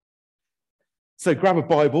So grab a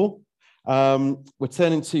Bible. We're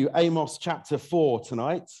turning to Amos chapter 4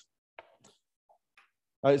 tonight.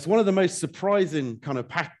 It's one of the most surprising kind of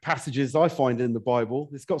passages I find in the Bible.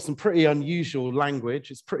 It's got some pretty unusual language.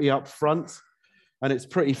 It's pretty upfront and it's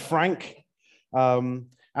pretty frank. And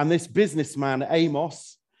this businessman,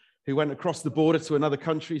 Amos, who went across the border to another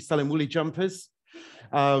country selling woolly jumpers,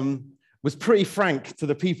 was pretty frank to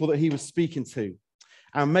the people that he was speaking to.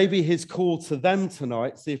 And maybe his call to them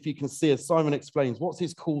tonight, see if you can see as Simon explains, what's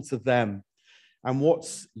his call to them? And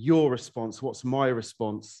what's your response? What's my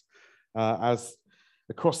response? As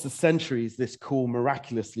across the centuries, this call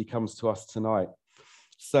miraculously comes to us tonight.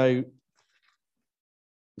 So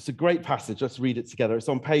it's a great passage. Let's read it together. It's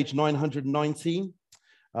on page 919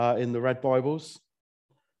 in the Red Bibles.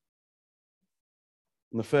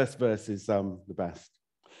 And the first verse is the best.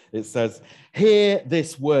 It says, "Hear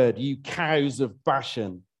this word, you cows of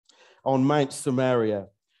Bashan on Mount Samaria,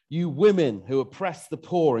 you women who oppress the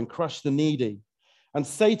poor and crush the needy, and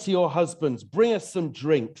say to your husbands, bring us some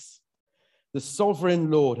drinks. The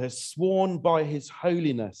sovereign Lord has sworn by his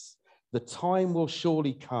holiness, the time will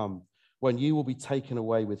surely come when you will be taken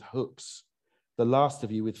away with hooks, the last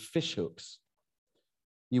of you with fish hooks.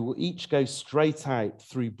 You will each go straight out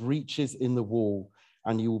through breaches in the wall,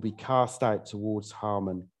 and you will be cast out towards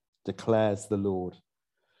Harmon, declares the Lord.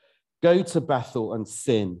 Go to Bethel and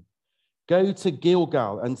sin. Go to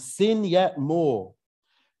Gilgal and sin yet more.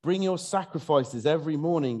 Bring your sacrifices every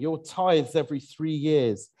morning, your tithes every 3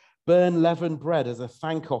 years. Burn leavened bread as a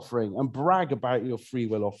thank offering and brag about your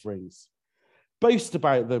freewill offerings. Boast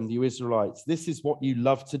about them, you Israelites. This is what you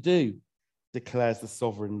love to do, declares the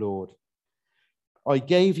sovereign Lord. I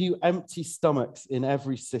gave you empty stomachs in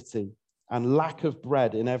every city and lack of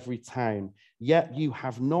bread in every town, yet you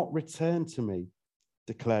have not returned to me,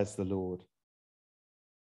 declares the Lord.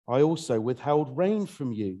 I also withheld rain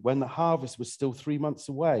from you when the harvest was still 3 months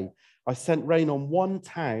away. I sent rain on one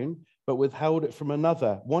town, but withheld it from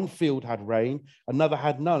another. One field had rain, another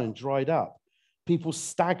had none and dried up. People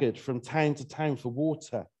staggered from town to town for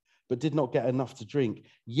water, but did not get enough to drink.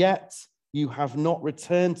 Yet you have not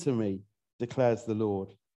returned to me, declares the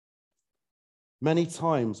Lord. Many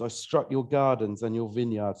times I struck your gardens and your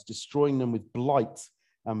vineyards, destroying them with blight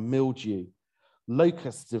and mildew.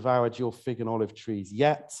 Locusts devoured your fig and olive trees,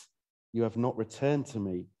 yet you have not returned to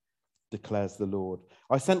me, declares the Lord.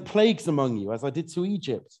 I sent plagues among you, as I did to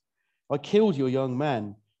Egypt. I killed your young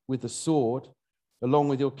men with the sword, along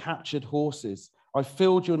with your captured horses. I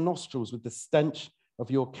filled your nostrils with the stench of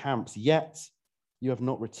your camps, yet you have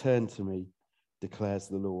not returned to me, declares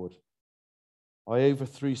the Lord. I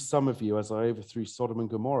overthrew some of you as I overthrew Sodom and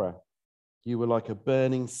Gomorrah. You were like a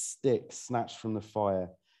burning stick snatched from the fire,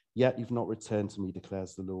 yet you've not returned to me,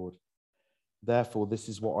 declares the Lord. Therefore, this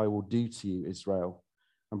is what I will do to you, Israel.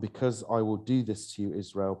 And because I will do this to you,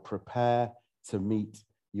 Israel, prepare to meet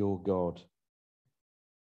your God.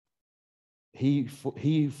 He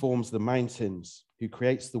who forms the mountains, who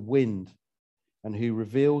creates the wind, and who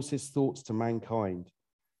reveals his thoughts to mankind,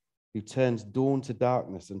 who turns dawn to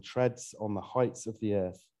darkness and treads on the heights of the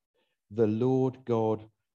earth. The Lord God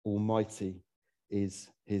Almighty is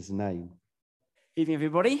his name." Evening,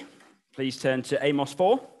 everybody. Please turn to Amos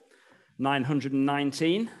 4,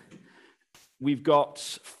 919. We've got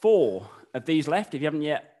 4 of these left. If you haven't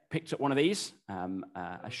yet picked up one of these,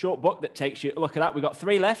 a short book that takes you, look at that, we've got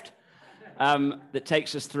 3 left, that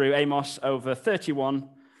takes us through Amos over 31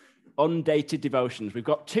 undated devotions. We've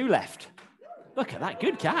got 2 left. Look at that.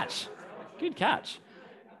 Good catch. Good catch.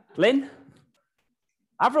 Lynn?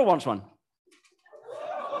 Avril wants one.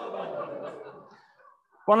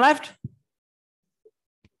 One left?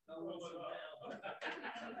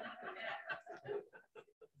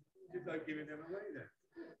 To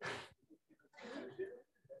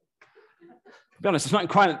be honest, it's not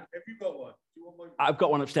quite. Have you got one? I've got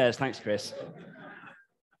one upstairs. Thanks, Chris.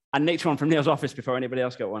 I nicked one from Neil's office before anybody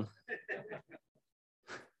else got one.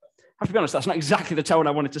 I have to be honest, that's not exactly the tone I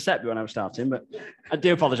wanted to set when I was starting, but I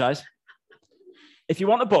do apologise. If you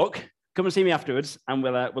want a book, come and see me afterwards, and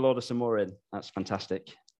we'll order some more in. That's fantastic.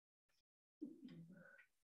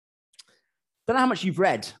 Don't know how much you've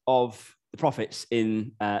read of the prophets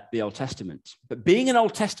in the Old Testament, but being an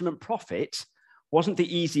Old Testament prophet wasn't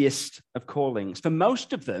the easiest of callings. For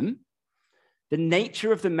most of them, the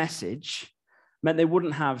nature of the message meant they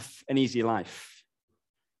wouldn't have an easy life.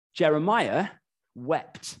 Jeremiah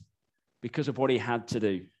wept because of what he had to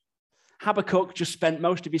do. Habakkuk just spent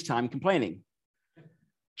most of his time complaining.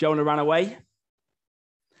 Jonah ran away.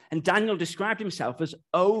 And Daniel described himself as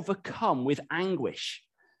overcome with anguish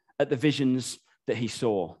at the visions that he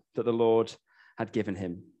saw, that the Lord had given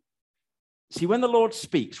him. See, when the Lord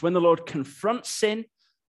speaks, when the Lord confronts sin,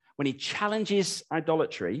 when he challenges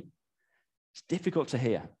idolatry, it's difficult to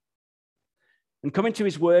hear. And coming to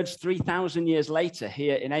his words 3,000 years later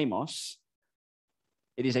here in Amos,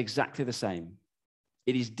 it is exactly the same.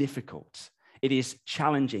 It is difficult. It is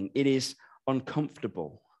challenging. It is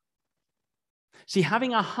uncomfortable. See,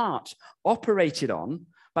 having our heart operated on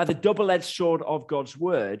by the double-edged sword of God's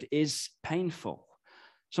word is painful.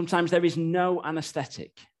 Sometimes there is no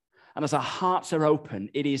anesthetic. And as our hearts are open,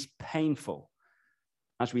 it is painful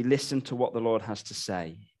as we listen to what the Lord has to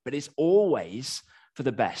say. But it's always for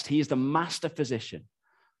the best. He is the master physician,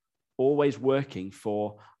 always working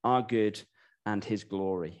for our good and his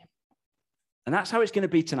glory. And that's how it's going to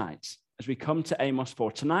be tonight as we come to Amos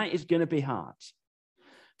 4. Tonight is going to be hard.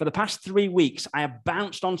 For the past 3 weeks, I have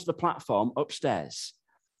bounced onto the platform upstairs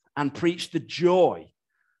and preached the joy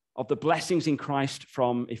of the blessings in Christ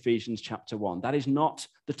from Ephesians chapter 1. That is not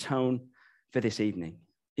the tone for this evening.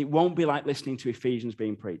 It won't be like listening to Ephesians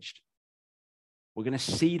being preached. We're going to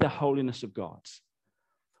see the holiness of God.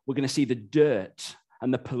 We're going to see the dirt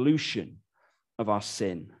and the pollution of our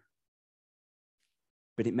sin.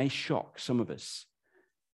 But it may shock some of us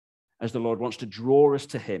as the Lord wants to draw us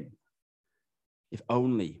to him, if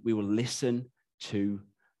only we will listen to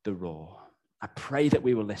the roar. I pray that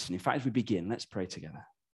we will listen. In fact, as we begin, let's pray together.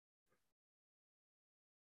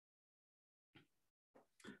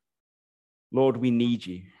 Lord, we need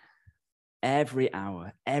you. Every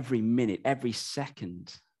hour, every minute, every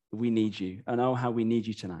second, we need you. And oh, how we need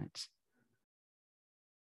you tonight.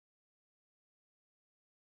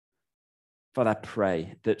 Father, I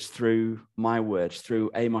pray that through my words,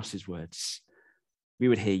 through Amos's words, we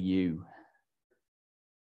would hear you.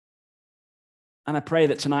 And I pray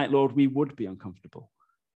that tonight, Lord, we would be uncomfortable.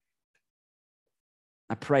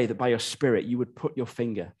 I pray that by your Spirit, you would put your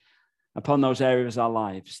finger upon those areas of our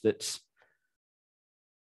lives that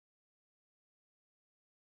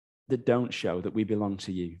don't show that we belong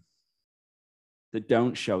to you, that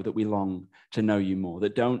don't show that we long to know you more,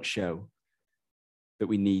 that don't show that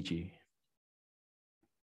we need you.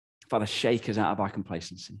 Father, shake us out of our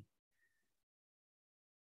complacency.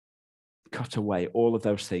 Cut away all of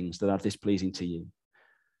those things that are displeasing to you,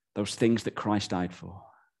 those things that Christ died for.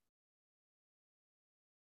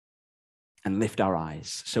 And lift our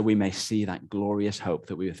eyes so we may see that glorious hope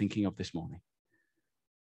that we were thinking of this morning.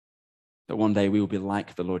 That one day we will be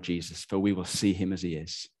like the Lord Jesus, for we will see him as he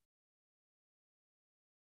is.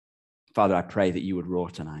 Father, I pray that you would roar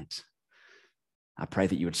tonight. I pray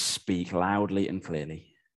that you would speak loudly and clearly.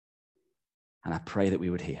 And I pray that we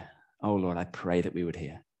would hear. Oh, Lord, I pray that we would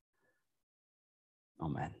hear.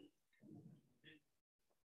 Amen.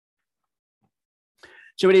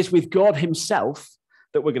 So it is with God himself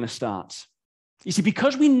that we're going to start. You see,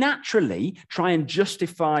 because we naturally try and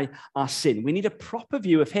justify our sin, we need a proper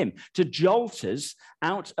view of him to jolt us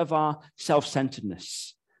out of our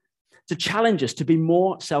self-centeredness, to challenge us to be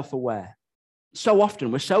more self-aware. So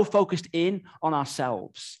often we're so focused in on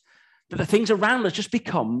ourselves that the things around us just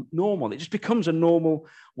become normal. It just becomes a normal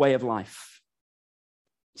way of life.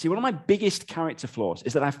 See, one of my biggest character flaws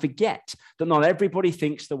is that I forget that not everybody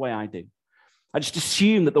thinks the way I do. I just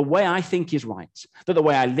assume that the way I think is right, that the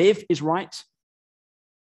way I live is right.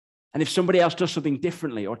 And if somebody else does something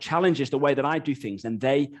differently or challenges the way that I do things, then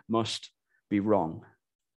they must be wrong.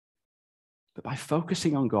 But by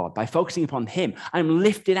focusing on God, by focusing upon him, I'm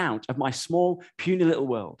lifted out of my small, puny little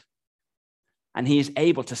world. And he is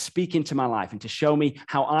able to speak into my life and to show me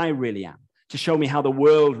how I really am, to show me how the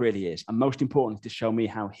world really is, and most importantly, to show me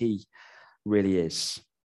how he really is.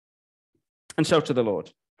 And so to the Lord.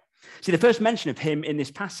 See, the first mention of him in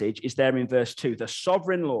this passage is there in verse 2. The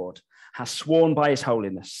sovereign Lord has sworn by his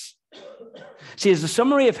holiness. See, as a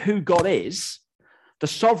summary of who God is, the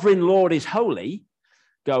sovereign Lord is holy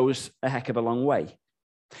goes a heck of a long way.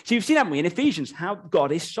 So you've seen, haven't we, in Ephesians, how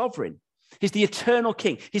God is sovereign. He's the eternal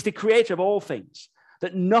king. He's the creator of all things,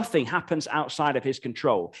 that nothing happens outside of his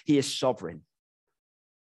control. He is sovereign.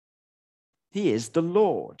 He is the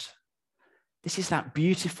Lord. This is that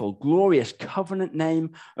beautiful, glorious covenant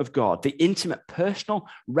name of God, the intimate, personal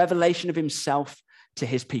revelation of himself to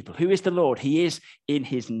his people. Who is the Lord? He is in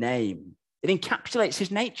his name. It encapsulates his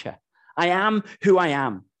nature. I am who I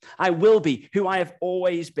am. I will be who I have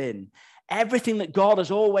always been. Everything that God has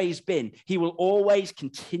always been, he will always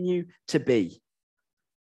continue to be.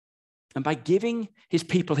 And by giving his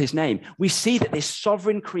people his name, we see that this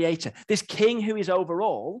sovereign creator, this king who is over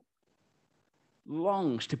all,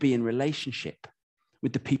 longs to be in relationship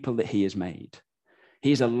with the people that he has made.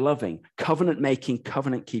 He is a loving, covenant-making,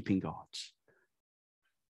 covenant-keeping God.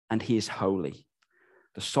 And he is holy.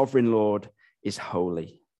 The sovereign Lord is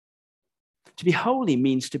holy. To be holy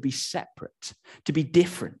means to be separate, to be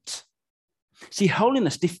different. See,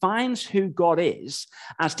 holiness defines who God is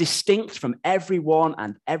as distinct from everyone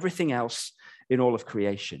and everything else in all of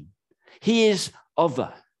creation. He is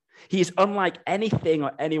other. He is unlike anything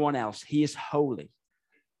or anyone else. He is holy.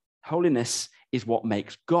 Holiness is what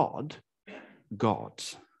makes God, God.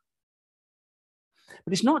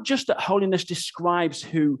 But it's not just that holiness describes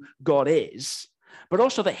who God is, but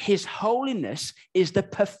also that his holiness is the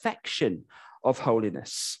perfection of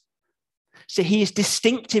holiness. So he is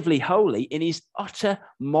distinctively holy in his utter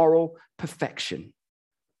moral perfection.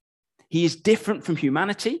 He is different from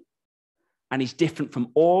humanity, and he's different from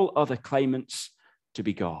all other claimants to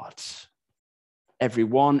be God.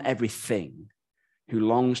 Everyone, everything who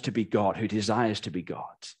longs to be God, who desires to be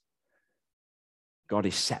God. God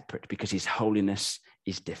is separate because his holiness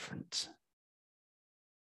is different.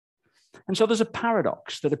 And so there's a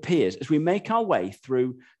paradox that appears as we make our way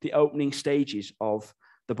through the opening stages of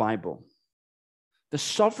the Bible. The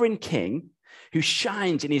sovereign king who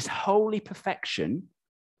shines in his holy perfection,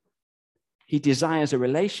 he desires a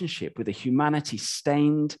relationship with a humanity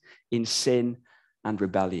stained in sin and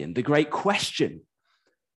rebellion. The great question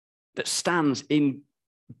that stands in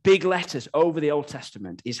big letters over the Old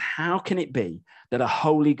Testament is, how can it be that a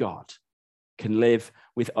holy God can live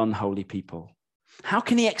with unholy people? How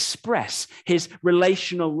can he express his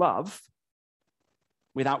relational love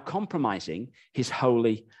without compromising his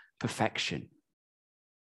holy perfection?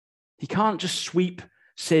 He can't just sweep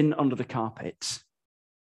sin under the carpet,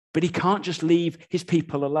 but he can't just leave his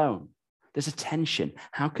people alone. There's a tension.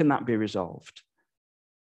 How can that be resolved?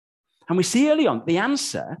 And we see early on, the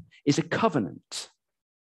answer is a covenant.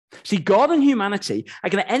 See, God and humanity are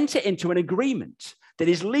going to enter into an agreement that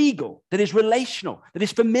is legal, that is relational, that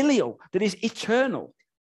is familial, that is eternal.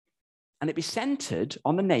 And it be centered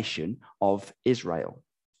on the nation of Israel.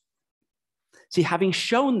 See, having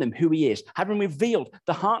shown them who he is, having revealed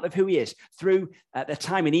the heart of who he is through their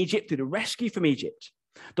time in Egypt, through the rescue from Egypt,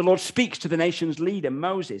 the Lord speaks to the nation's leader,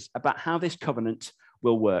 Moses, about how this covenant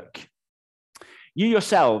will work. You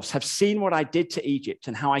yourselves have seen what I did to Egypt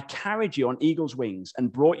and how I carried you on eagle's wings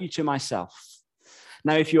and brought you to myself.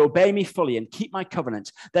 Now, if you obey me fully and keep my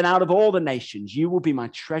covenant, then out of all the nations, you will be my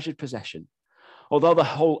treasured possession. Although the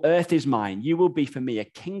whole earth is mine, you will be for me a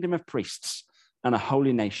kingdom of priests and a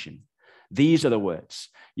holy nation. These are the words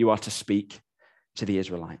you are to speak to the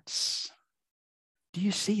Israelites. Do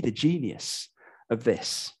you see the genius of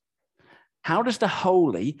this? How does the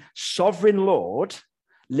holy, sovereign Lord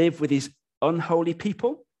live with his unholy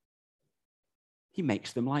people? He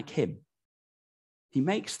makes them like him. He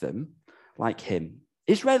makes them like him.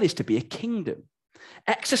 Israel is to be a kingdom,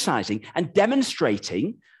 exercising and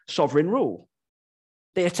demonstrating sovereign rule.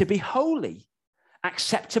 They are to be holy,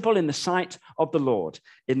 acceptable in the sight of the Lord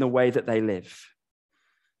in the way that they live.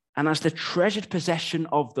 And as the treasured possession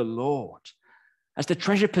of the Lord, as the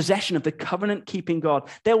treasured possession of the covenant-keeping God,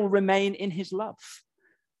 they will remain in his love.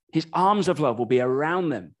 His arms of love will be around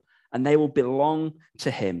them, and they will belong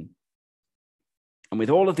to him. And with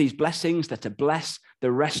all of these blessings, they're to bless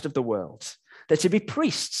the rest of the world. They're to be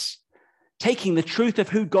priests, taking the truth of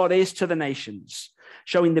who God is to the nations,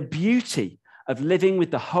 showing the beauty of living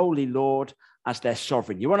with the holy Lord as their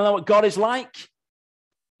sovereign. You want to know what God is like?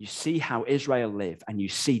 You see how Israel live, and you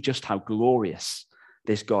see just how glorious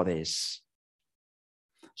this God is.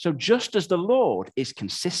 So just as the Lord is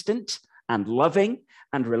consistent and loving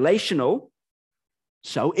and relational,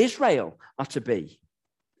 so Israel are to be.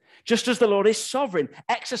 Just as the Lord is sovereign,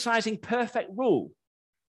 exercising perfect rule,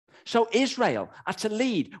 so Israel are to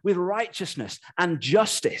lead with righteousness and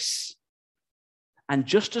justice. And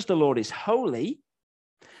just as the Lord is holy,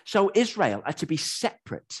 so Israel are to be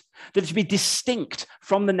separate, they're to be distinct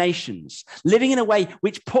from the nations, living in a way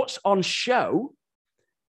which puts on show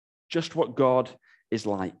just what God is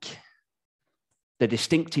like. The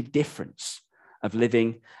distinctive difference of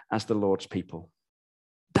living as the Lord's people.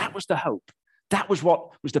 That was the hope. That was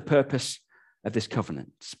what was the purpose of this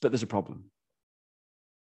covenant. But there's a problem.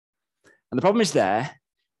 And the problem is there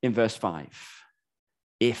in verse 5.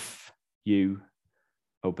 If you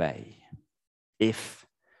obey. If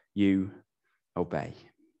you obey.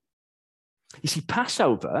 You see,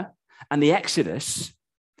 Passover and the Exodus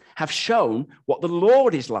have shown what the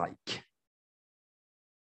Lord is like.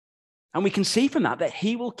 And we can see from that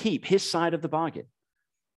he will keep his side of the bargain.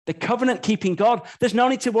 The covenant-keeping God, there's no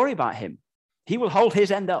need to worry about him. He will hold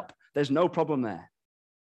his end up. There's no problem there.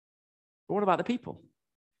 But what about the people?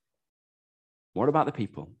 What about the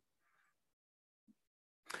people?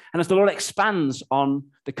 And as the Lord expands on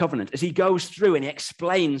the covenant, as he goes through and he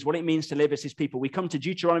explains what it means to live as his people, we come to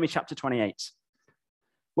Deuteronomy chapter 28.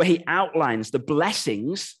 where he outlines the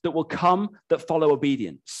blessings that will come that follow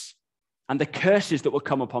obedience and the curses that will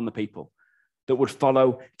come upon the people that would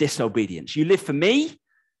follow disobedience. You live for me,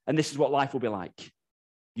 and this is what life will be like.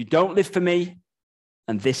 You don't live for me,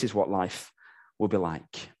 and this is what life will be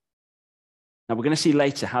like. Now, we're going to see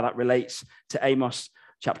later how that relates to Amos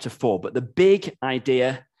chapter 4, but the big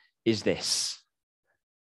idea is this.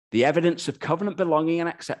 The evidence of covenant belonging and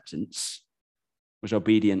acceptance was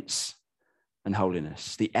obedience and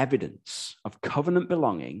holiness. The evidence of covenant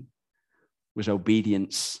belonging was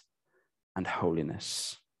obedience and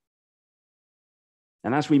holiness.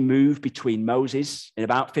 And as we move between Moses in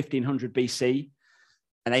about 1500 BC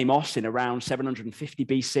and Amos in around 750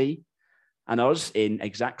 BC and us in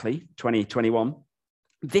exactly 2021,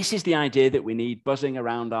 this is the idea that we need buzzing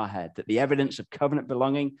around our head, that the evidence of covenant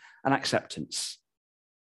belonging and acceptance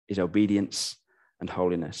is obedience and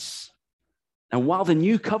holiness. And while the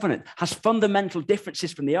new covenant has fundamental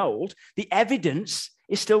differences from the old, the evidence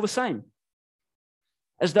is still the same.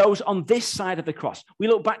 As those on this side of the cross, we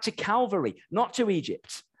look back to Calvary, not to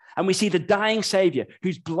Egypt, and we see the dying Savior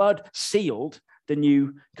whose blood sealed the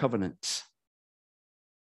new covenant.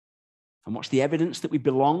 And what's the evidence that we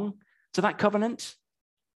belong to that covenant?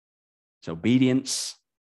 It's obedience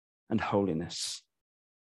and holiness.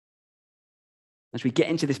 As we get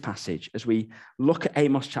into this passage, as we look at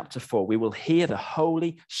Amos chapter 4, we will hear the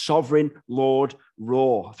holy, sovereign Lord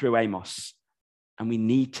roar through Amos. And we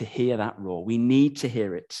need to hear that roar. We need to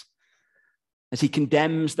hear it. As he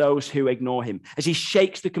condemns those who ignore him, as he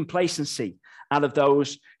shakes the complacency out of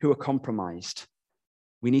those who are compromised,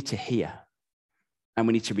 we need to hear. And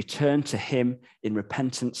we need to return to him in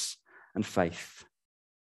repentance and faith.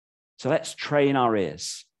 So let's train our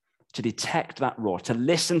ears to detect that roar, to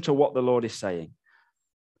listen to what the Lord is saying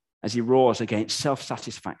as he roars against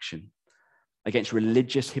self-satisfaction, against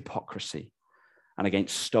religious hypocrisy, and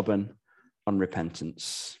against stubborn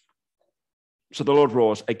unrepentance. So the Lord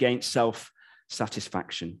roars against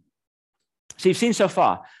self-satisfaction. So you've seen so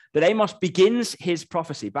far that Amos begins his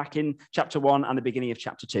prophecy back in chapter 1 and the beginning of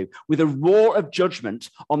chapter 2 with a roar of judgment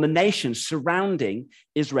on the nations surrounding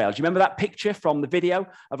Israel. Do you remember that picture from the video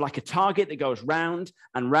of like a target that goes round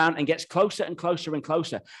and round and gets closer and closer and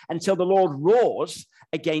closer until the Lord roars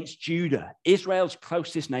against Judah, Israel's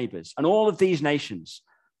closest neighbors, and all of these nations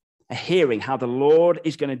are hearing how the Lord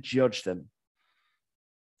is going to judge them.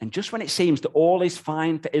 And just when it seems that all is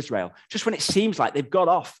fine for Israel, just when it seems like they've got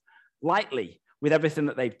off lightly with everything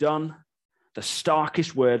that they've done, the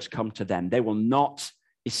starkest words come to them. They will not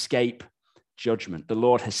escape judgment. The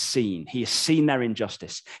Lord has seen. He has seen their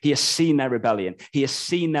injustice. He has seen their rebellion. He has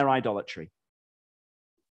seen their idolatry.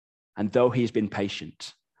 And though he has been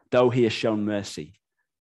patient, though he has shown mercy,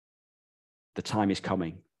 the time is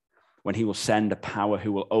coming when he will send a power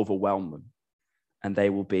who will overwhelm them, and they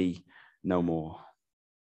will be no more.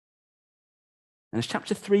 And as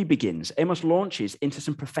chapter 3 begins, Amos launches into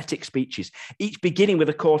some prophetic speeches, each beginning with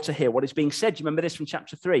a call to hear what is being said. Do you remember this from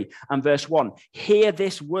chapter 3 and verse 1? Hear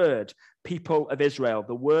this word, people of Israel,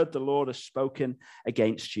 the word the Lord has spoken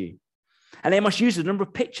against you. And Amos uses a number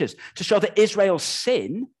of pictures to show that Israel's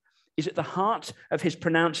sin is at the heart of his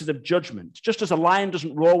pronouncers of judgment. Just as a lion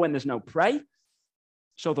doesn't roar when there's no prey,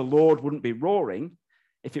 so the Lord wouldn't be roaring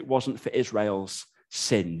if it wasn't for Israel's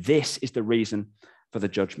sin. This is the reason for the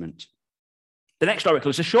judgment. The next oracle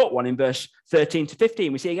is a short one in verse 13 to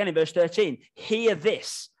 15. We see again in verse 13, hear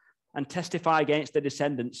this and testify against the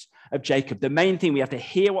descendants of Jacob. The main thing, we have to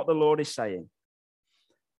hear what the Lord is saying.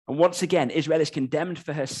 And once again, Israel is condemned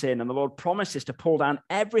for her sin, and the Lord promises to pull down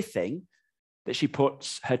everything that she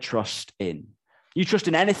puts her trust in. You trust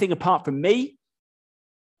in anything apart from me,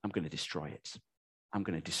 I'm going to destroy it. I'm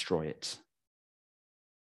going to destroy it.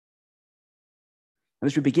 And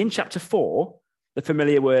as we begin chapter 4, the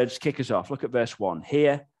familiar words kick us off. Look at verse 1.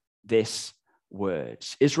 Hear this word.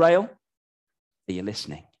 Israel, are you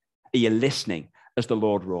listening? Are you listening as the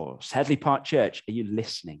Lord roars? Headley Park Church, are you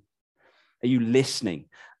listening? Are you listening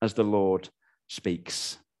as the Lord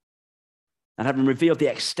speaks? And having revealed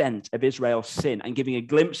the extent of Israel's sin and giving a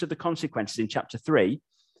glimpse of the consequences in chapter 3,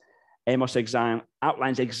 Amos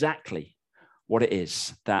outlines exactly what it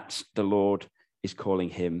is that the Lord is calling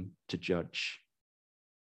him to judge.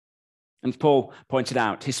 And Paul pointed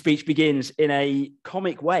out, his speech begins in a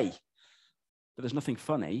comic way, but there's nothing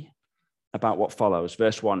funny about what follows.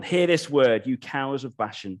 Verse 1, hear this word, you cows of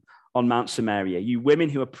Bashan on Mount Samaria, you women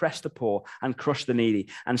who oppress the poor and crush the needy,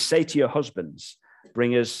 and say to your husbands,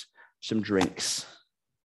 bring us some drinks.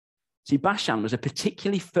 See, Bashan was a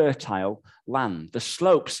particularly fertile land. The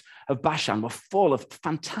slopes of Bashan were full of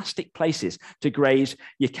fantastic places to graze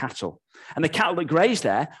your cattle. And the cattle that grazed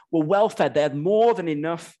there were well fed. They had more than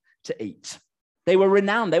enough to eat. They were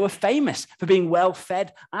renowned. They were famous for being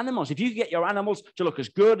well-fed animals. If you could get your animals to look as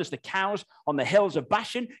good as the cows on the hills of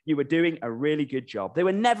Bashan, you were doing a really good job. They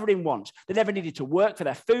were never in want. They never needed to work for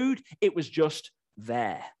their food. It was just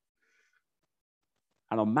there.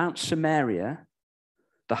 And on Mount Samaria,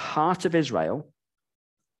 the heart of Israel,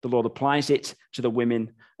 the Lord applies it to the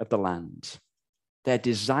women of the land. Their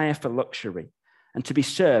desire for luxury and to be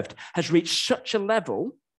served has reached such a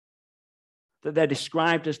level that they're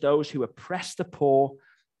described as those who oppress the poor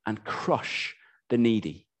and crush the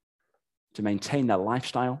needy to maintain their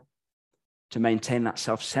lifestyle, to maintain that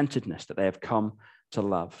self-centeredness that they have come to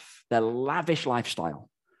love. Their lavish lifestyle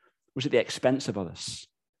was at the expense of others.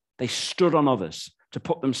 They stood on others to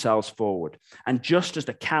put themselves forward. And just as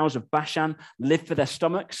the cows of Bashan live for their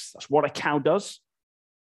stomachs, that's what a cow does,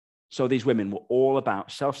 so these women were all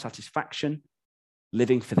about self-satisfaction,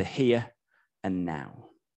 living for the here and now.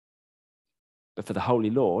 But for the Holy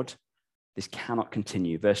Lord, this cannot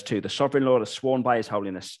continue. Verse 2, the sovereign Lord has sworn by his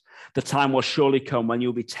holiness, the time will surely come when you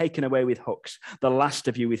will be taken away with hooks, the last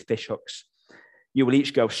of you with fish hooks. You will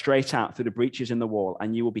each go straight out through the breaches in the wall,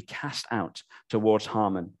 and you will be cast out towards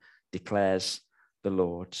Harmon, declares the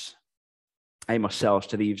Lord. Amos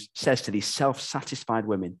says to these self-satisfied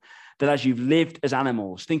women that as you've lived as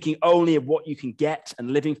animals, thinking only of what you can get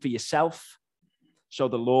and living for yourself, so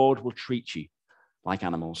the Lord will treat you like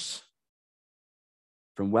animals.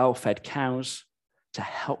 From well-fed cows to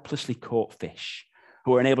helplessly caught fish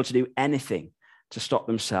who are unable to do anything to stop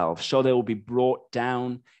themselves, so they will be brought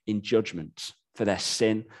down in judgment for their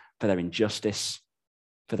sin, for their injustice,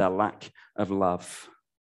 for their lack of love.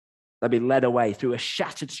 They'll be led away through a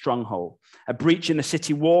shattered stronghold, a breach in the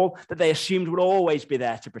city wall that they assumed would always be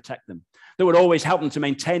there to protect them, that would always help them to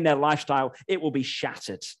maintain their lifestyle. It will be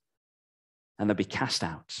shattered, and they'll be cast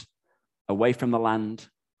out, away from the land,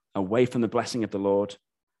 away from the blessing of the Lord,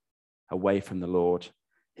 away from the Lord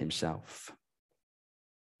himself.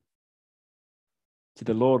 See,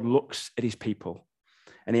 the Lord looks at his people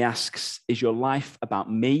and he asks, is your life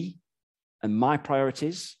about me and my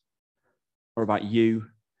priorities, or about you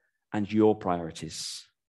and your priorities?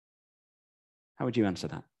 How would you answer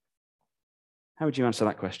that? How would you answer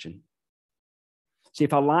that question? See,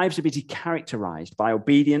 if our lives are to be characterized by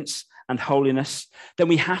obedience and holiness, then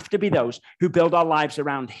we have to be those who build our lives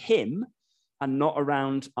around him and not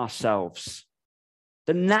around ourselves.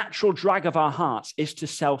 The natural drag of our hearts is to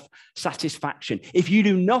self-satisfaction. If you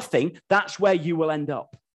do nothing, that's where you will end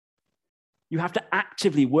up. You have to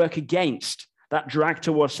actively work against that drag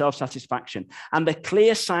towards self-satisfaction. And the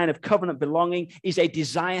clear sign of covenant belonging is a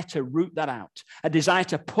desire to root that out, a desire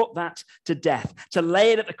to put that to death, to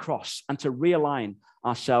lay it at the cross and to realign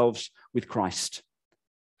ourselves with Christ.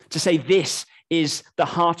 To say this is the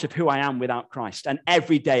heart of who I am without Christ, and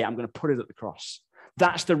every day I'm going to put it at the cross.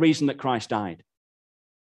 That's the reason that Christ died.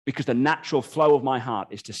 Because the natural flow of my heart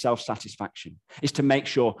is to self-satisfaction, is to make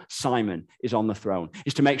sure Simon is on the throne,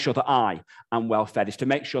 is to make sure that I am well fed, is to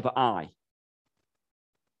make sure that I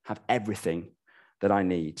have everything that I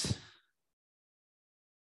need.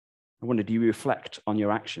 I wonder, do you reflect on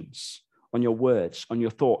your actions, on your words, on your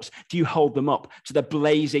thoughts? Do you hold them up to the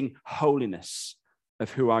blazing holiness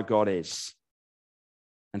of who our God is?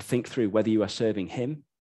 And think through whether you are serving him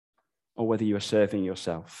or whether you are serving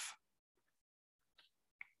yourself.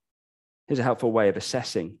 Here's a helpful way of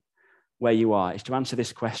assessing where you are, is to answer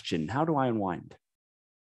this question: how do I unwind?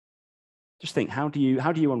 Just think, how do you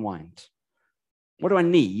unwind? What do I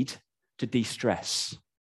need to de-stress?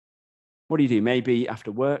 What do you do? Maybe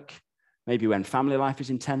after work, maybe when family life is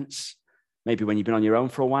intense, maybe when you've been on your own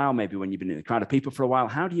for a while, maybe when you've been in a crowd of people for a while.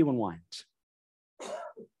 How do you unwind?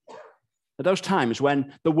 At those times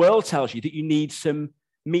when the world tells you that you need some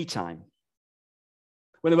me time,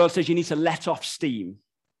 when the world says you need to let off steam,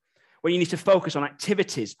 when you need to focus on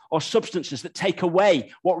activities or substances that take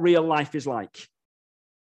away what real life is like,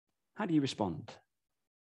 how do you respond?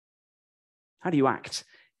 How do you act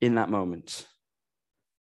in that moment?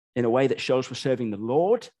 In a way that shows we're serving the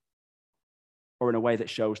Lord, or in a way that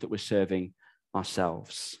shows that we're serving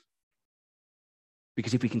ourselves?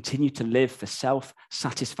 Because if we continue to live for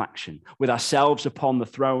self-satisfaction with ourselves upon the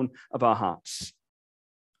throne of our hearts,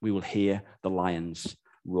 we will hear the lions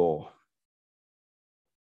roar.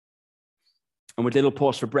 And with a little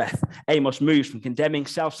pause for breath, Amos moves from condemning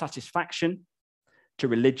self-satisfaction to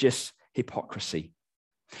religious hypocrisy.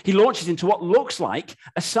 He launches into what looks like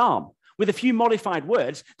a psalm. With a few modified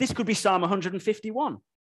words, this could be Psalm 151.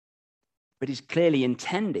 But is clearly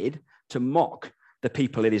intended to mock the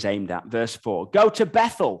people it is aimed at. Verse 4, go to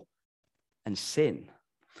Bethel and sin.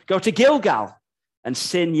 Go to Gilgal and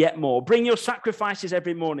sin yet more. Bring your sacrifices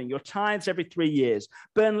every morning, your tithes every 3 years.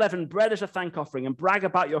 Burn leavened bread as a thank offering and brag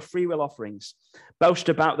about your freewill offerings. Boast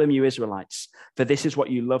about them, you Israelites, for this is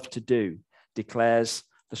what you love to do, declares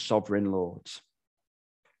the sovereign Lord.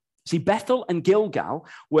 See, Bethel and Gilgal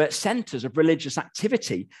were centers of religious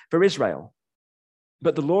activity for Israel.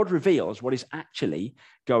 But the Lord reveals what is actually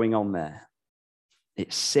going on there.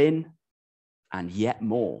 It's sin and yet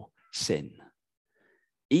more sin.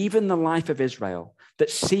 Even the life of Israel that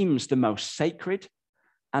seems the most sacred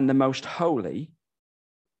and the most holy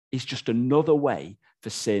is just another way for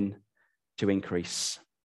sin to increase.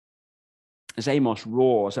 As Amos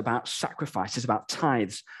roars about sacrifices, about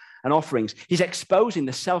tithes and offerings, he's exposing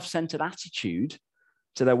the self-centered attitude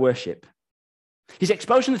to their worship. He's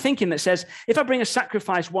exposing the thinking that says, if I bring a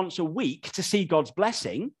sacrifice once a week to see God's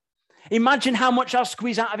blessing, imagine how much I'll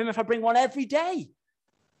squeeze out of him if I bring one every day.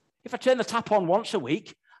 If I turn the tap on once a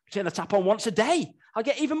week, turn the tap on once a day, I'll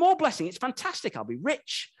get even more blessing. It's fantastic. I'll be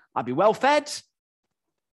rich. I'll be well fed.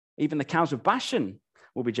 Even the cows of Bashan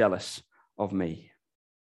will be jealous of me.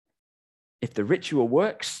 If the ritual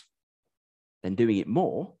works, then doing it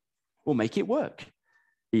more will make it work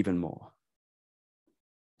even more.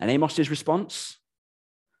 And Amos's response?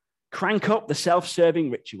 Crank up the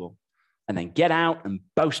self-serving ritual and then get out and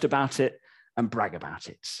boast about it and brag about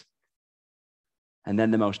it. And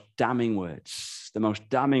then the most damning words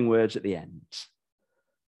at the end.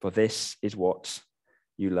 For this is what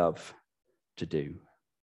you love to do.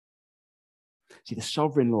 See, the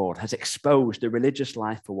sovereign Lord has exposed the religious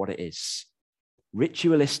life for what it is.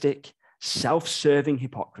 Ritualistic, self-serving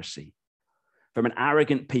hypocrisy from an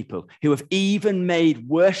arrogant people who have even made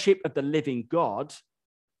worship of the living God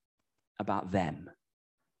about them.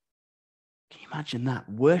 Can you imagine that?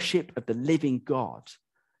 Worship of the living God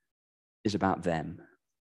is about them.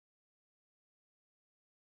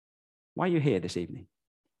 Why are you here this evening?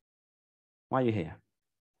 Why are you here?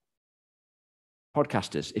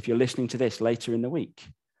 Podcasters, if you're listening to this later in the week,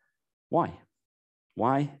 why?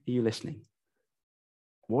 Why are you listening?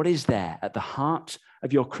 What is there at the heart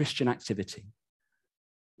of your Christian activity?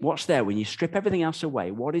 What's there when you strip everything else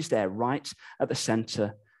away? What is there right at the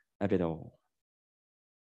center of it all?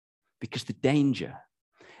 Because the danger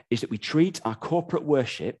is that we treat our corporate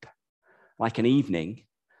worship like an evening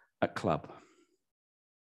at club.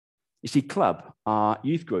 You see, club, our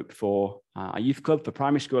youth club for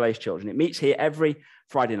primary school age children. It meets here every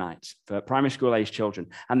Friday night for primary school age children.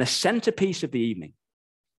 And the centerpiece of the evening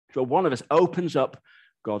is where one of us opens up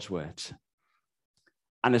God's word.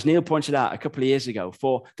 And as Neil pointed out a couple of years ago,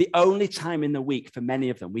 for the only time in the week for many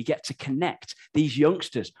of them, we get to connect these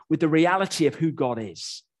youngsters with the reality of who God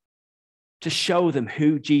is, to show them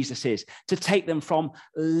who Jesus is, to take them from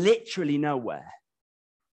literally nowhere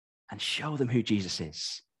and show them who Jesus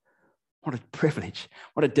is. What a privilege,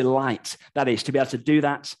 what a delight that is to be able to do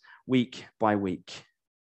that week by week.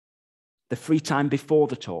 The free time before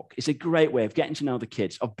the talk is a great way of getting to know the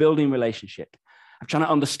kids, of building relationship, of trying to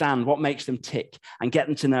understand what makes them tick and get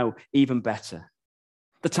them to know even better.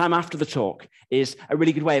 The time after the talk is a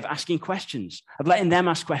really good way of asking questions, of letting them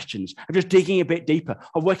ask questions, of just digging a bit deeper,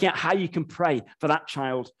 of working out how you can pray for that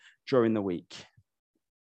child during the week.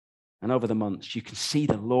 And over the months, you can see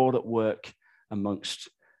the Lord at work amongst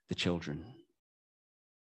the children.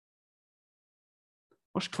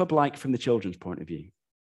 What's club like from the children's point of view?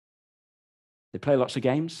 They play lots of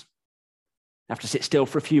games. They have to sit still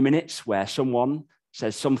for a few minutes where someone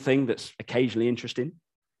says something that's occasionally interesting.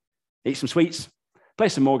 Eat some sweets, play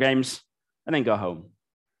some more games, and then go home.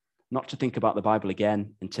 Not to think about the Bible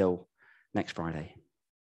again until next Friday.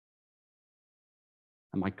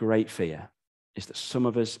 And my great fear is that some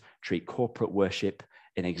of us treat corporate worship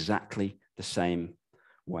in exactly the same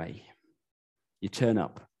way. You turn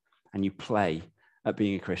up and you play at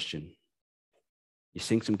being a Christian. You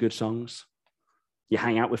sing some good songs. You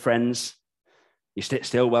hang out with friends. You sit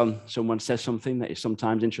still when someone says something that is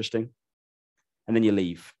sometimes interesting. And then you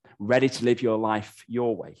leave, ready to live your life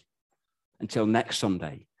your way until next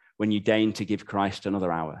Sunday when you deign to give Christ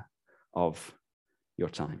another hour of your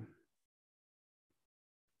time.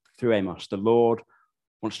 Through Amos, the Lord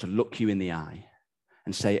wants to look you in the eye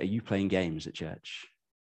and say, are you playing games at church?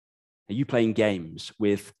 Are you playing games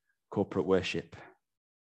with corporate worship?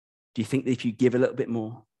 Do you think that if you give a little bit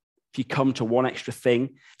more, if you come to one extra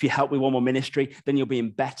thing, if you help with one more ministry, then you'll be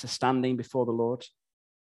in better standing before the Lord?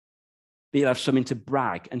 That you'll have something to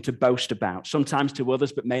brag and to boast about, sometimes to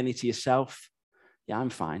others, but mainly to yourself. Yeah, I'm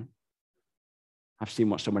fine. I've seen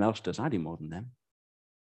what someone else does. I do more than them.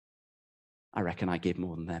 I reckon I give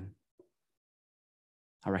more than them.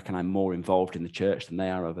 I reckon I'm more involved in the church than they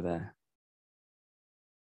are over there.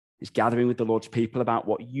 It's gathering with the Lord's people about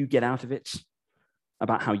what you get out of it,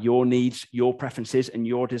 about how your needs, your preferences, and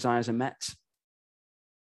your desires are met.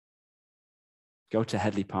 Go to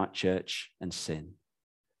Headley Park Church and sin.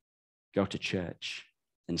 Go to church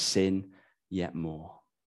and sin yet more.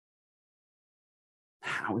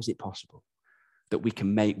 How is it possible that we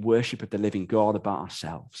can make worship of the living God about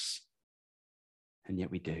ourselves? And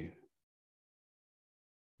yet we do.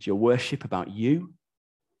 Is your worship about you,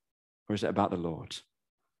 or is it about the Lord?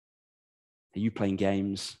 Are you playing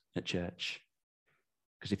games at church?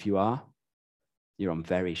 Because if you are, you're on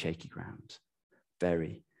very shaky ground.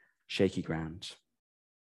 Very shaky ground.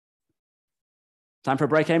 Time for a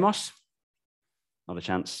break, Amos? Not a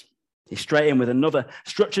chance. He's straight in with another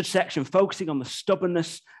structured section focusing on the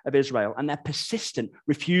stubbornness of Israel and their persistent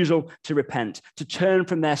refusal to repent, to turn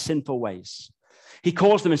from their sinful ways. He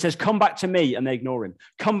calls them and says, come back to me, and they ignore him.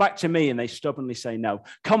 Come back to me, and they stubbornly say no.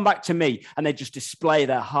 Come back to me, and they just display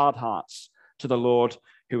their hard hearts to the Lord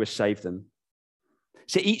who has saved them.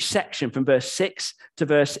 So each section from verse 6 to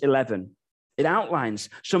verse 11, it outlines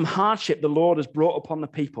some hardship the Lord has brought upon the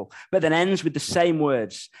people, but then ends with the same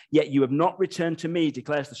words. Yet you have not returned to me,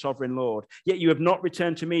 declares the sovereign Lord. Yet you have not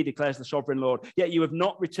returned to me, declares the sovereign Lord. Yet you have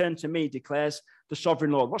not returned to me, declares the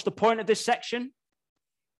sovereign Lord. What's the point of this section?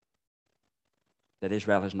 That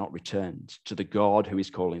Israel has not returned to the God who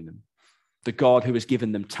is calling them, the God who has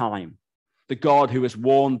given them time, the God who has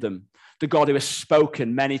warned them, the God who has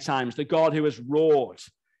spoken many times, the God who has roared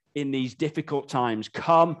in these difficult times.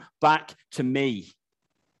 Come back to me.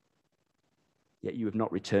 Yet you have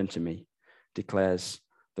not returned to me, declares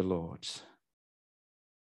the Lord.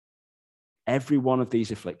 Every one of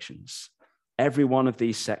these afflictions, every one of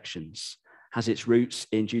these sections has its roots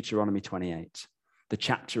in Deuteronomy 28. The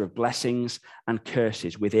chapter of blessings and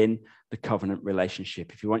curses within the covenant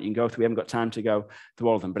relationship. If you want, you can go through. We haven't got time to go through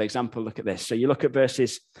all of them. But example, look at this. So you look at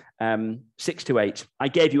verses 6 to 8. I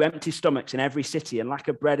gave you empty stomachs in every city and lack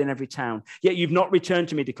of bread in every town. Yet you've not returned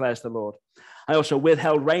to me, declares the Lord. I also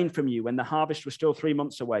withheld rain from you when the harvest was still 3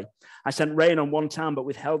 months away. I sent rain on one town, but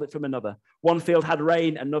withheld it from another. One field had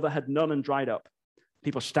rain, another had none and dried up.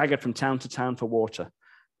 People staggered from town to town for water,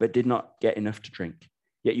 but did not get enough to drink.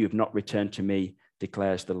 Yet you have not returned to me,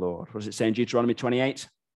 declares the Lord. What does it say in Deuteronomy 28?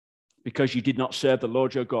 Because you did not serve the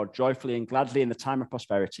Lord your God joyfully and gladly in the time of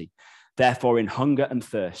prosperity. Therefore, in hunger and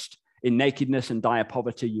thirst, in nakedness and dire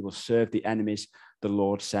poverty, you will serve the enemies the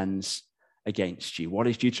Lord sends against you. What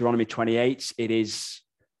is Deuteronomy 28? It is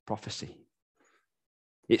prophecy.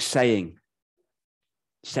 It's saying,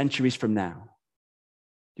 centuries from now,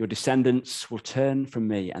 your descendants will turn from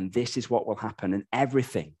me, and this is what will happen. And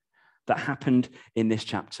everything that happened in this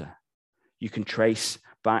chapter, you can trace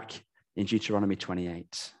back in Deuteronomy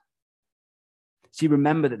 28. See,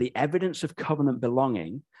 remember that the evidence of covenant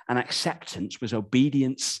belonging and acceptance was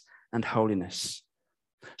obedience and holiness.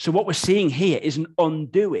 So what we're seeing here is an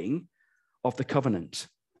undoing of the covenant,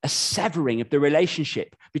 a severing of the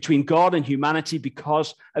relationship between God and humanity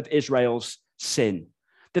because of Israel's sin.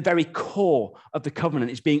 The very core of the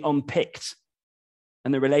covenant is being unpicked,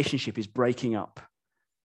 and the relationship is breaking up.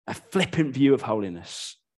 A flippant view of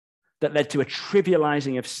holiness that led to a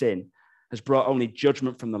trivializing of sin has brought only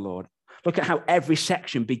judgment from the Lord. Look at how every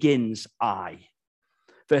section begins, I.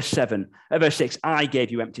 Verse 6, I gave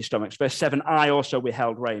you empty stomachs. Verse 7, I also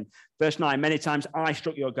withheld rain. Verse 9, many times I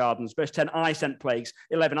struck your gardens. Verse 10, I sent plagues.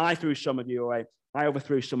 11, I threw some of you away. I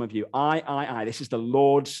overthrew some of you. I. This is the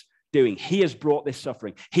Lord's doing. He has brought this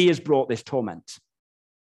suffering. He has brought this torment.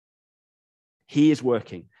 He is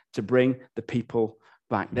working to bring the people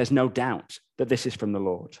back. There's no doubt that this is from the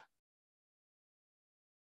Lord.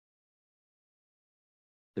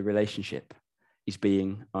 The relationship is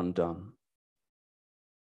being undone.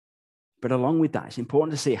 But along with that, it's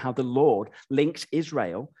important to see how the Lord links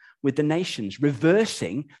Israel with the nations,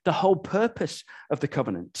 reversing the whole purpose of the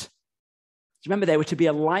covenant. Remember, they were to be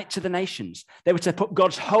a light to the nations. They were to put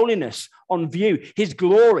God's holiness on view, his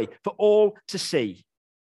glory for all to see.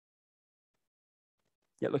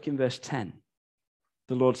 Yet look in verse 10.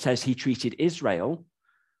 The Lord says he treated Israel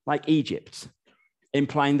like Egypt,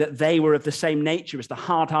 implying that they were of the same nature as the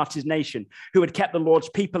hard-hearted nation who had kept the Lord's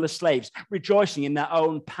people as slaves, rejoicing in their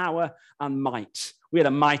own power and might. We are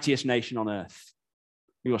the mightiest nation on earth.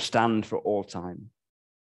 We will stand for all time.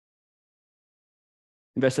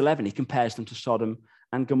 In verse 11, he compares them to Sodom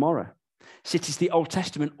and Gomorrah, cities the Old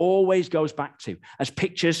Testament always goes back to as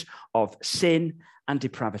pictures of sin and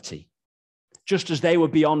depravity. Just as they were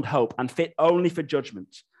beyond hope and fit only for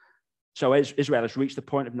judgment, so Israel has reached the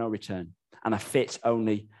point of no return and are fit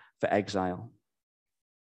only for exile.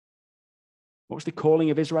 What was the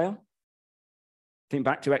calling of Israel? Think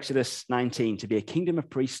back to Exodus 19, to be a kingdom of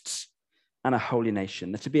priests and a holy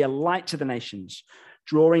nation. They're to be a light to the nations,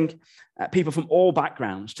 drawing people from all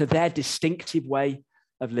backgrounds to their distinctive way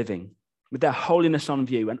of living, with their holiness on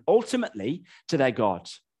view, and ultimately to their God.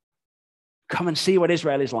 Come and see what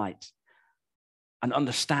Israel is like and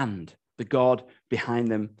understand the God behind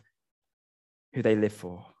them who they live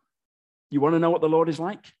for. You want to know what the Lord is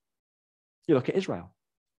like? You look at Israel.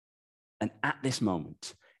 And at this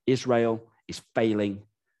moment, Israel is failing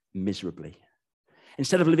miserably.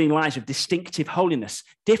 Instead of living lives of distinctive holiness,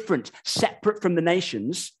 different, separate from the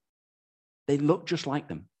nations, they look just like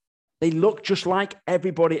them. They look just like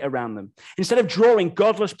everybody around them. Instead of drawing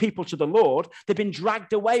godless people to the Lord, they've been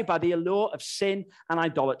dragged away by the allure of sin and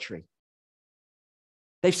idolatry.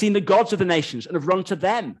 They've seen the gods of the nations and have run to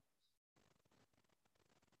them.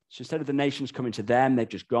 So instead of the nations coming to them, they've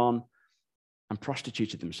just gone and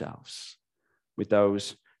prostituted themselves with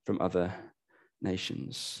those from other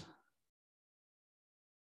nations.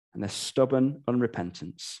 And their stubborn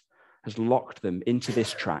unrepentance has locked them into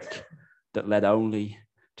this track that led only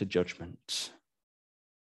to judgment.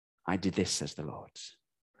 I did this, says the Lord,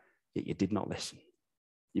 yet you did not listen.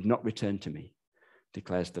 You've not returned to me,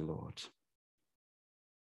 declares the Lord.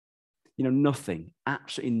 You know, nothing,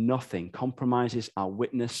 absolutely nothing compromises our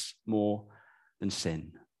witness more than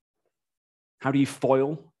sin. How do you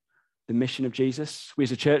foil the mission of Jesus? We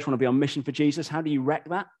as a church want to be on mission for Jesus. How do you wreck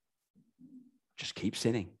that? Just keep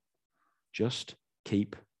sinning. Just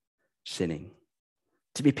keep sinning.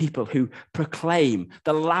 To be people who proclaim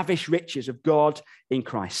the lavish riches of God in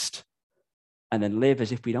Christ and then live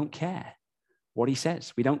as if we don't care what he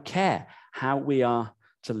says. We don't care how we are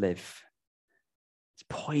to live. It's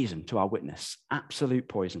poison to our witness, absolute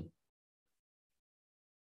poison.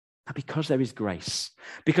 And because there is grace,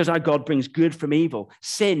 because our God brings good from evil,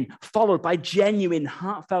 sin followed by genuine,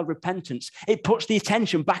 heartfelt repentance, it puts the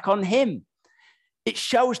attention back on him. It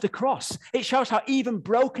shows the cross. It shows how even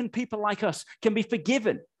broken people like us can be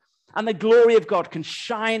forgiven. And the glory of God can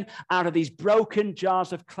shine out of these broken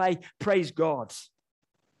jars of clay. Praise God.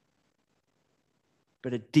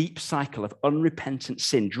 But a deep cycle of unrepentant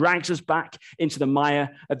sin drags us back into the mire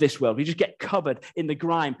of this world. We just get covered in the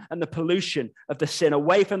grime and the pollution of the sin,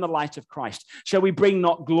 away from the light of Christ. So we bring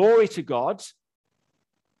not glory to God,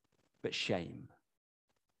 but shame.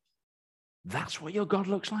 That's what your God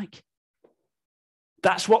looks like.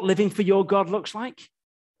 That's what living for your God looks like.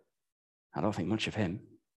 I don't think much of him.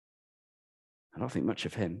 I don't think much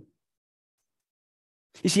of him.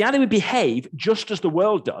 You see, either we behave just as the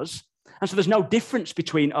world does, and so there's no difference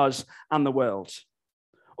between us and the world,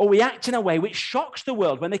 or we act in a way which shocks the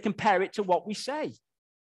world when they compare it to what we say.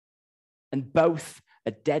 And both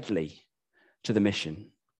are deadly to the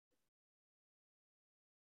mission.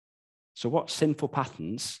 So what sinful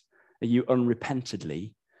patterns are you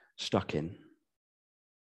unrepentantly stuck in?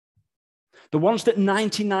 The ones that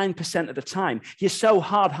 99% of the time, you're so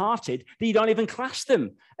hard-hearted that you don't even class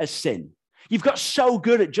them as sin. You've got so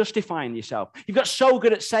good at justifying yourself. You've got so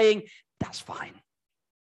good at saying, that's fine,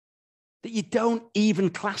 that you don't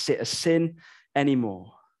even class it as sin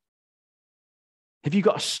anymore. Have you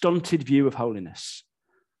got a stunted view of holiness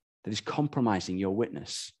that is compromising your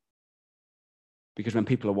witness? Because when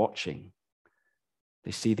people are watching,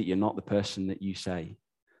 they see that you're not the person that you say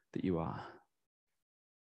that you are.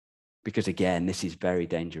 Because again, this is very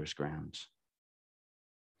dangerous ground.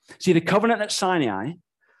 See, the covenant at Sinai,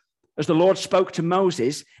 as the Lord spoke to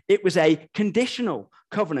Moses, it was a conditional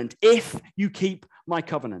covenant. If you keep my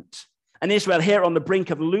covenant. And Israel here on the brink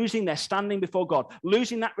of losing their standing before God,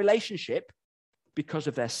 losing that relationship because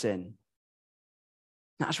of their sin.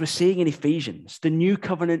 Now, as we're seeing in Ephesians, the new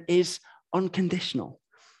covenant is unconditional.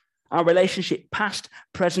 Our relationship, past,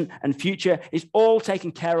 present, and future, is all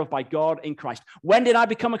taken care of by God in Christ. When did I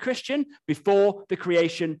become a Christian? Before the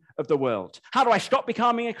creation of the world. How do I stop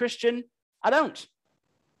becoming a Christian? I don't.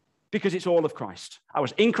 Because it's all of Christ. I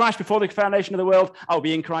was in Christ before the foundation of the world. I'll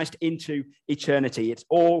be in Christ into eternity. It's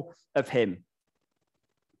all of him.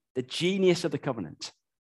 The genius of the covenant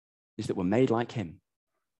is that we're made like him.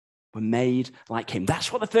 We're made like him.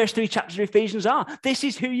 That's what the first 3 chapters of Ephesians are. This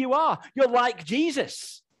is who you are. You're like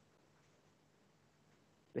Jesus.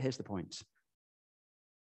 But here's the point.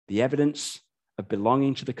 The evidence of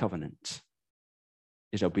belonging to the covenant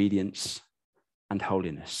is obedience and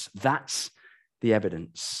holiness. That's the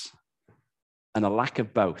evidence. And a lack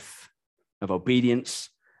of both, of obedience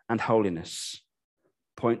and holiness,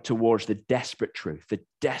 point towards the desperate truth that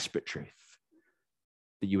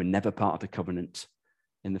you were never part of the covenant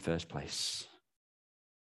in the first place.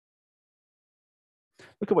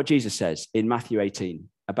 Look at what Jesus says in Matthew 18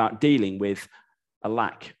 about dealing with a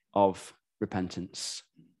lack of repentance.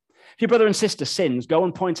 If your brother and sister sins, go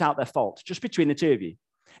and point out their fault, just between the two of you.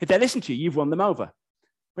 If they listen to you, you've won them over.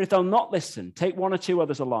 But if they'll not listen, take one or two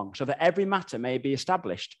others along, so that every matter may be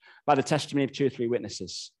established by the testimony of 2 or 3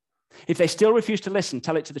 witnesses. If they still refuse to listen,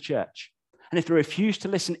 tell it to the church. And if they refuse to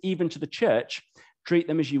listen even to the church, treat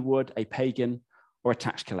them as you would a pagan or a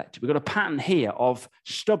tax collector. We've got a pattern here of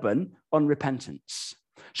stubborn unrepentance.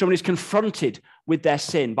 Someone is confronted with their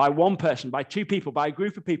sin by one person, by 2 people, by a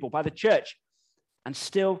group of people, by the church, and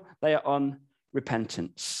still they are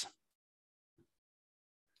unrepentant.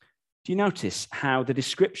 Do you notice how the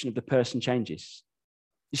description of the person changes?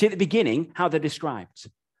 You see at the beginning how they're described: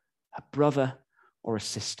 a brother or a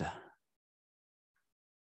sister.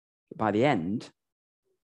 But by the end,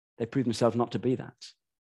 they prove themselves not to be that.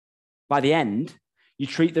 By the end, you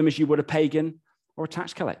treat them as you would a pagan or a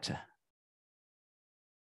tax collector.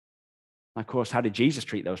 Of course, how did Jesus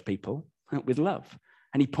treat those people? With love.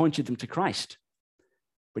 And he pointed them to Christ.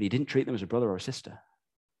 But he didn't treat them as a brother or a sister.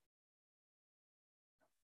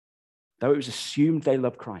 Though it was assumed they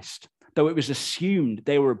loved Christ, though it was assumed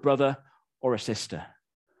they were a brother or a sister,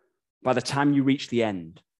 by the time you reach the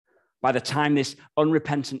end, by the time this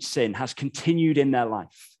unrepentant sin has continued in their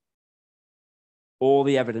life, all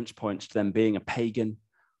the evidence points to them being a pagan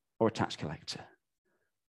or a tax collector.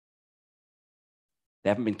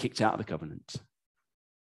 They haven't been kicked out of the covenant.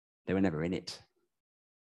 They were never in it.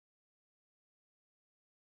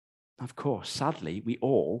 Of course, sadly, we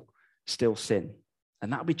all still sin.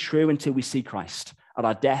 And that'll be true until we see Christ at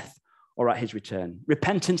our death or at his return.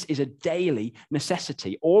 Repentance is a daily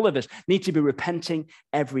necessity. All of us need to be repenting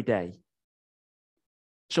every day.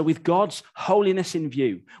 So with God's holiness in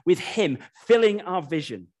view, with him filling our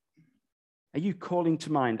vision, are you calling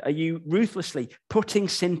to mind? Are you ruthlessly putting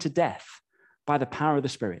sin to death by the power of the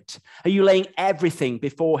Spirit? Are you laying everything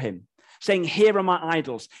before him, saying, here are my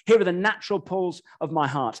idols. Here are the natural pulls of my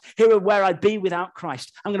heart. Here are where I'd be without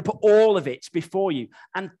Christ. I'm going to put all of it before you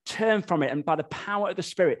and turn from it. And by the power of the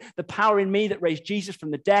Spirit, the power in me that raised Jesus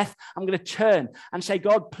from the death, I'm going to turn and say,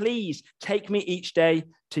 God, please take me each day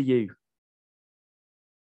to you.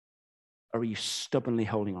 Or are you stubbornly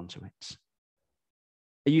holding on to it?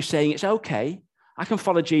 Are you saying it's okay, I can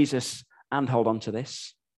follow Jesus and hold on to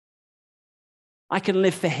this? I can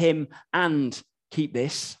live for him and keep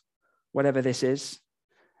this, whatever this is.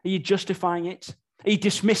 Are you justifying it? Are you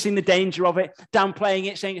dismissing the danger of it, downplaying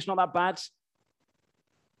it, saying it's not that bad?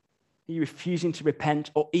 Are you refusing to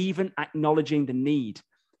repent or even acknowledging the need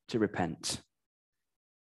to repent?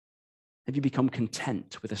 Have you become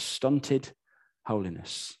content with a stunted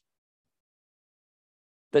holiness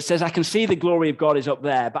that says, I can see the glory of God is up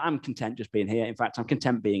there, but I'm content just being here. In fact, I'm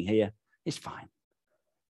content being here. It's fine.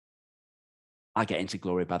 I get into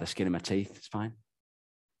glory by the skin of my teeth. It's fine.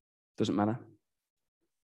 Doesn't matter.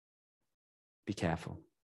 Be careful.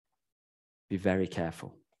 Be very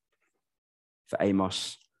careful. For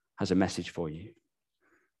Amos has a message for you.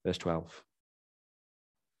 Verse 12.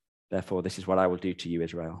 Therefore, this is what I will do to you,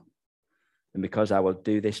 Israel. And because I will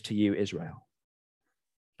do this to you, Israel,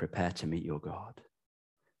 prepare to meet your God.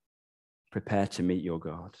 Prepare to meet your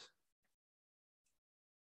God.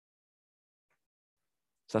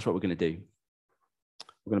 So that's what we're going to do.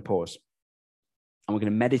 We're going to pause. And we're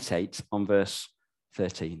going to meditate on verse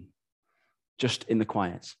 13. Just in the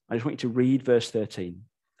quiet. I just want you to read verse 13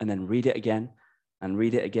 and then read it again and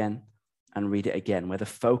read it again and read it again, where the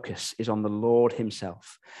focus is on the Lord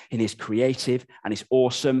himself in his creative and his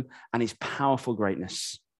awesome and his powerful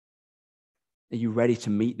greatness. Are you ready to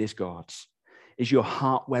meet this God? Is your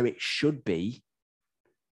heart where it should be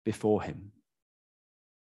before him?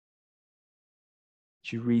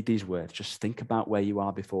 As you read these words, just think about where you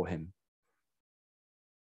are before him.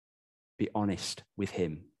 Be honest with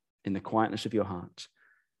him in the quietness of your heart.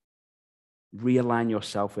 Realign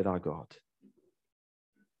yourself with our God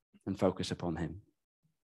and focus upon him.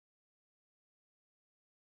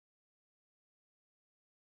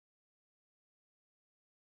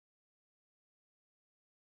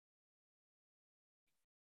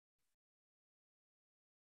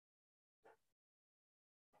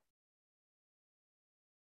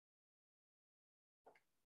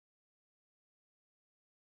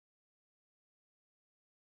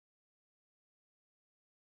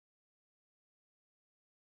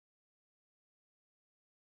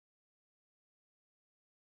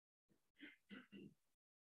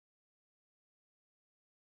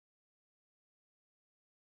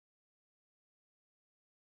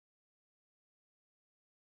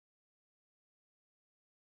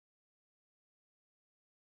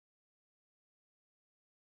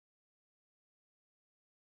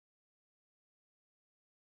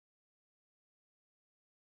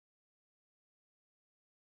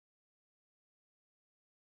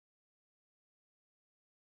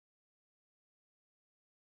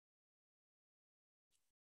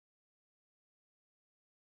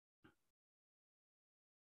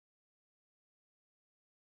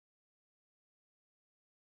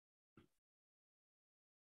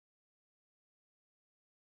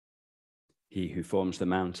 He who forms the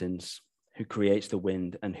mountains, who creates the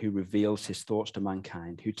wind, and who reveals his thoughts to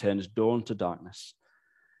mankind, who turns dawn to darkness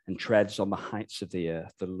and treads on the heights of the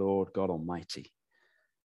earth, the Lord God Almighty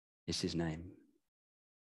is his name.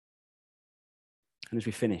 And as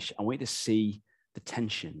we finish, I want you to see the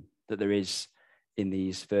tension that there is in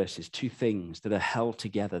these verses. Two things that are held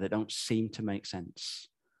together that don't seem to make sense.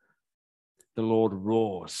 The Lord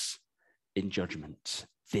roars in judgment.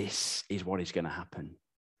 This is what is going to happen.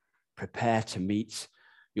 Prepare to meet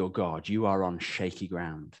your God. You are on shaky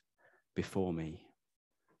ground before me.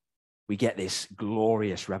 We get this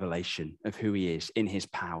glorious revelation of who he is in his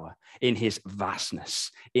power, in his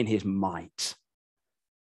vastness, in his might.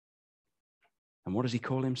 And what does he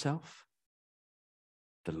call himself?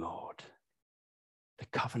 The Lord, the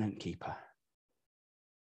covenant keeper,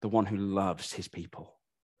 the one who loves his people,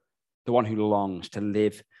 the one who longs to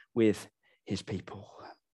live with his people.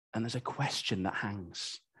 And there's a question that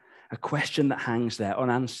hangs there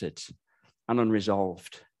unanswered and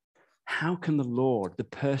unresolved. How can the Lord, the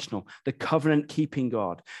personal, the covenant-keeping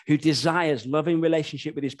God, who desires loving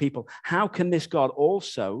relationship with his people, how can this God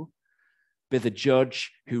also be the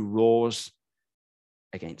judge who roars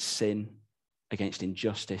against sin, against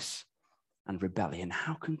injustice and rebellion?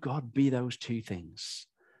 How can God be those two things?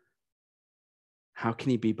 How can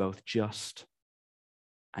he be both just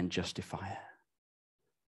and justifier?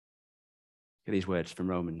 Look at these words from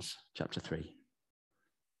Romans chapter 3.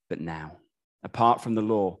 But now, apart from the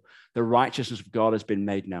law, the righteousness of God has been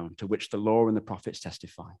made known, to which the law and the prophets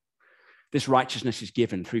testify. This righteousness is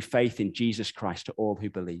given through faith in Jesus Christ to all who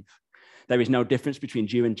believe. There is no difference between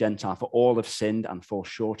Jew and Gentile, for all have sinned and fall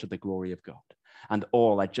short of the glory of God. And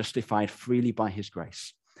all are justified freely by his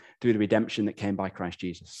grace through the redemption that came by Christ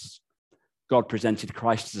Jesus. God presented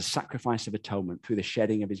Christ as a sacrifice of atonement through the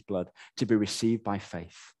shedding of his blood to be received by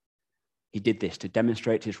faith. He did this to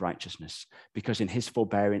demonstrate his righteousness, because in his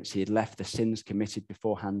forbearance he had left the sins committed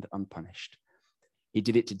beforehand unpunished. He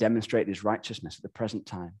did it to demonstrate his righteousness at the present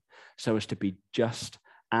time, so as to be just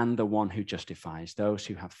and the one who justifies those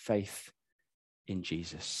who have faith in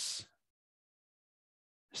Jesus.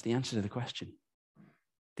 That's the answer to the question.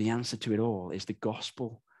 The answer to it all is the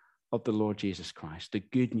gospel of the Lord Jesus Christ, the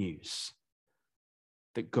good news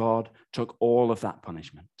that God took all of that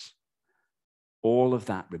punishment, all of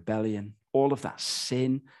that rebellion, all of that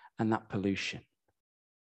sin and that pollution,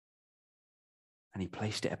 and he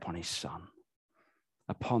placed it upon his Son,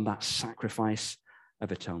 upon that sacrifice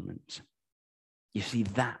of atonement. You see,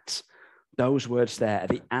 those words there are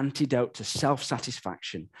the antidote to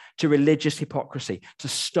self-satisfaction, to religious hypocrisy, to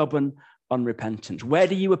stubborn unrepentance. Where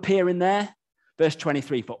do you appear in there? Verse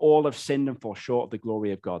 23, for all have sinned and fall short of the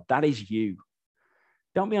glory of God. That is you.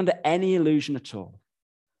 Don't be under any illusion at all.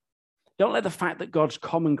 Don't let the fact that God's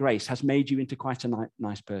common grace has made you into quite a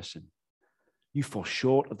nice person. You fall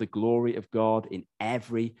short of the glory of God in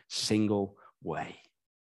every single way.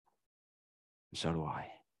 And so do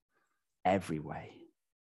I. Every way.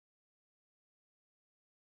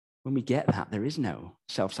 When we get that, there is no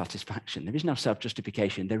self-satisfaction. There is no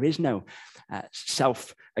self-justification. There is no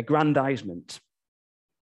self-aggrandizement,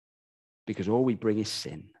 because all we bring is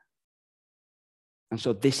sin. And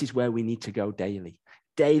so this is where we need to go daily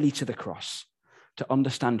to the cross, to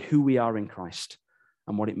understand who we are in Christ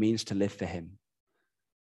and what it means to live for him.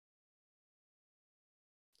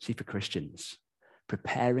 See, for Christians,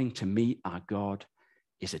 preparing to meet our God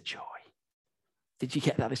is a joy. Did you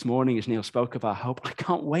get that this morning as Neil spoke of our hope? I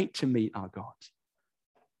can't wait to meet our God.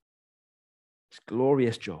 It's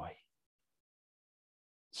glorious joy.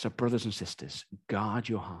 So, brothers and sisters, guard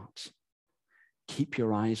your hearts. Keep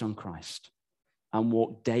your eyes on Christ and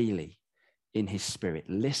walk daily in his Spirit.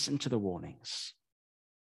 Listen to the warnings.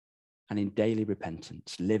 And in daily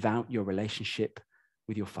repentance, live out your relationship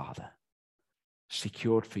with your Father,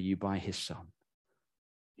 secured for you by his Son,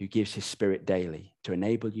 who gives his Spirit daily to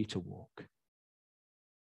enable you to walk,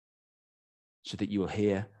 so that you will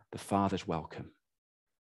hear the Father's welcome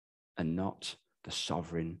and not the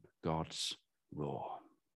sovereign God's roar.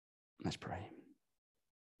 Let's pray.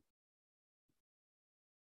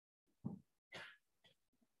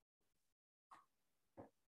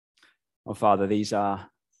 Oh, Father, these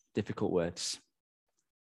are difficult words,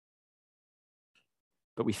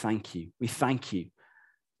 but we thank you. We thank you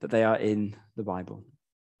that they are in the Bible.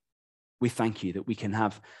 We thank you that we can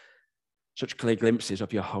have such clear glimpses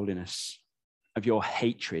of your holiness, of your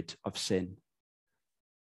hatred of sin,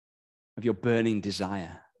 of your burning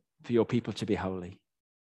desire for your people to be holy.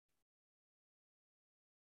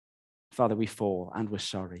 Father, we fall and we're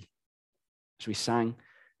sorry. As we sang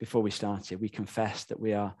before we started, we confess that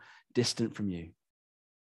we are distant from you.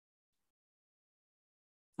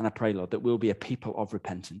 And I pray, Lord, that we'll be a people of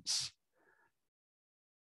repentance,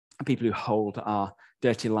 a people who hold our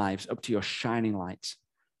dirty lives up to your shining light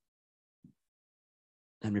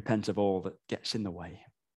and repent of all that gets in the way,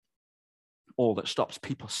 all that stops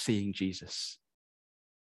people seeing Jesus.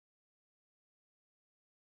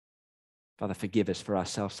 Father, forgive us for our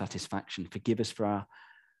self-satisfaction. Forgive us for our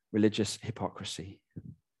religious hypocrisy.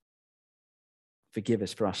 Forgive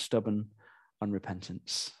us for our stubborn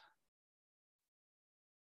unrepentance.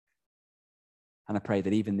 And I pray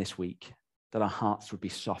that even this week, that our hearts would be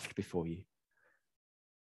soft before you,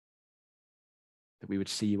 that we would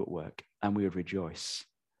see you at work and we would rejoice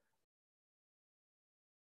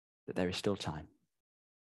that there is still time.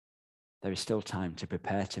 There is still time to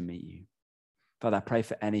prepare to meet you. Father, I pray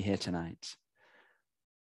for any here tonight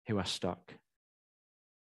who are stuck,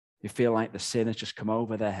 who feel like the sin has just come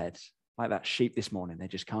over their heads, like that sheep this morning. They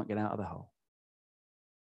just can't get out of the hole.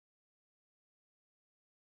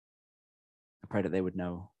 I pray that they would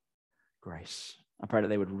know grace. I pray that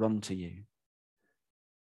they would run to you.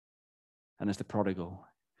 And as the prodigal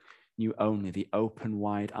knew only the open,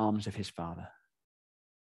 wide arms of his Father,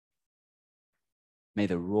 may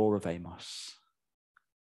the roar of Amos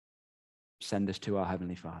send us to our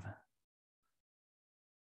Heavenly Father.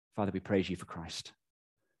 Father, we praise you for Christ.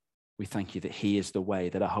 We thank you that he is the way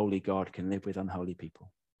that a holy God can live with unholy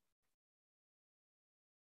people.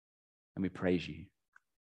 And we praise you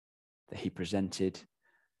that he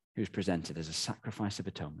was presented as a sacrifice of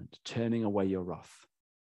atonement, turning away your wrath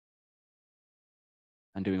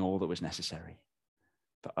and doing all that was necessary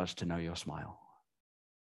for us to know your smile.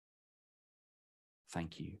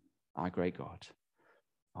 Thank you, our great God.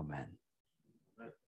 Amen.